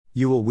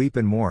You will weep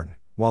and mourn,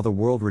 while the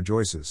world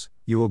rejoices,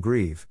 you will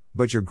grieve,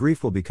 but your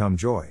grief will become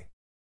joy.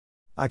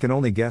 I can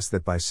only guess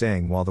that by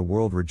saying while the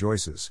world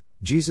rejoices,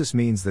 Jesus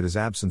means that his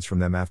absence from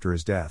them after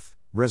his death,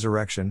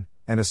 resurrection,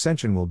 and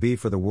ascension will be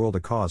for the world a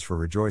cause for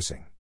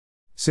rejoicing.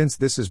 Since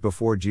this is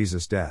before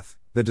Jesus' death,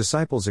 the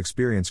disciples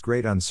experience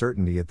great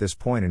uncertainty at this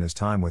point in his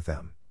time with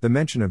them. The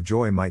mention of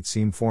joy might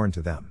seem foreign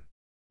to them.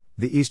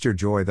 The Easter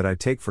joy that I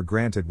take for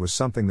granted was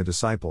something the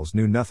disciples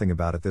knew nothing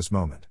about at this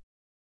moment.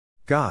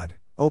 God,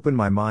 open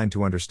my mind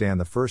to understand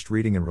the first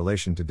reading in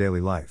relation to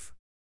daily life.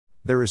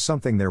 There is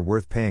something there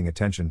worth paying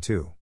attention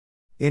to.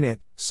 In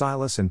it,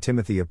 Silas and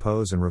Timothy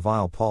oppose and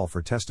revile Paul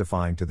for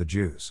testifying to the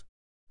Jews.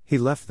 He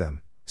left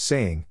them,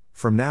 saying,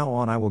 "From now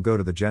on I will go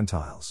to the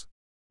Gentiles."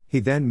 He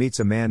then meets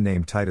a man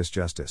named Titus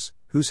Justus,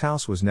 whose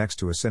house was next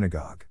to a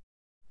synagogue.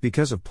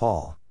 Because of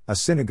Paul, a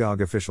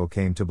synagogue official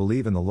came to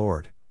believe in the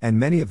Lord, and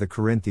many of the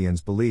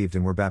Corinthians believed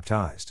and were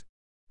baptized.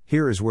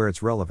 Here is where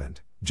it's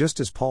relevant.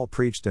 Just as Paul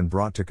preached and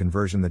brought to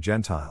conversion the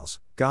Gentiles,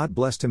 God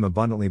blessed him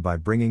abundantly by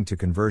bringing to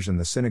conversion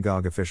the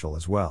synagogue official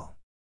as well.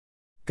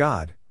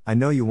 God, I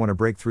know you want to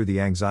break through the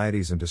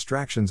anxieties and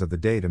distractions of the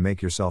day to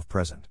make yourself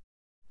present.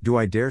 Do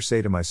I dare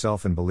say to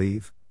myself and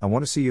believe, I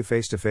want to see you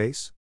face to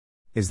face?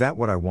 Is that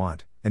what I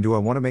want, and do I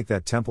want to make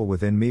that temple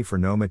within me for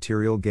no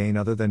material gain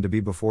other than to be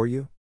before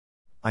you?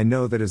 I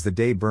know that as the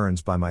day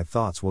burns by, my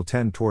thoughts will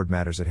tend toward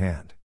matters at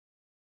hand.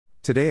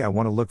 Today I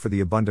want to look for the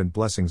abundant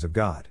blessings of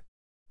God.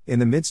 In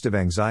the midst of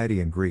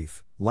anxiety and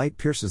grief, light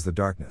pierces the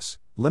darkness.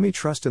 Let me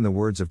trust in the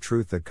words of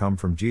truth that come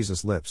from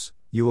Jesus' lips.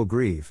 You will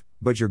grieve,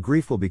 but your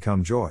grief will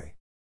become joy.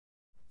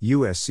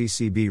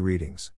 USCCB Readings.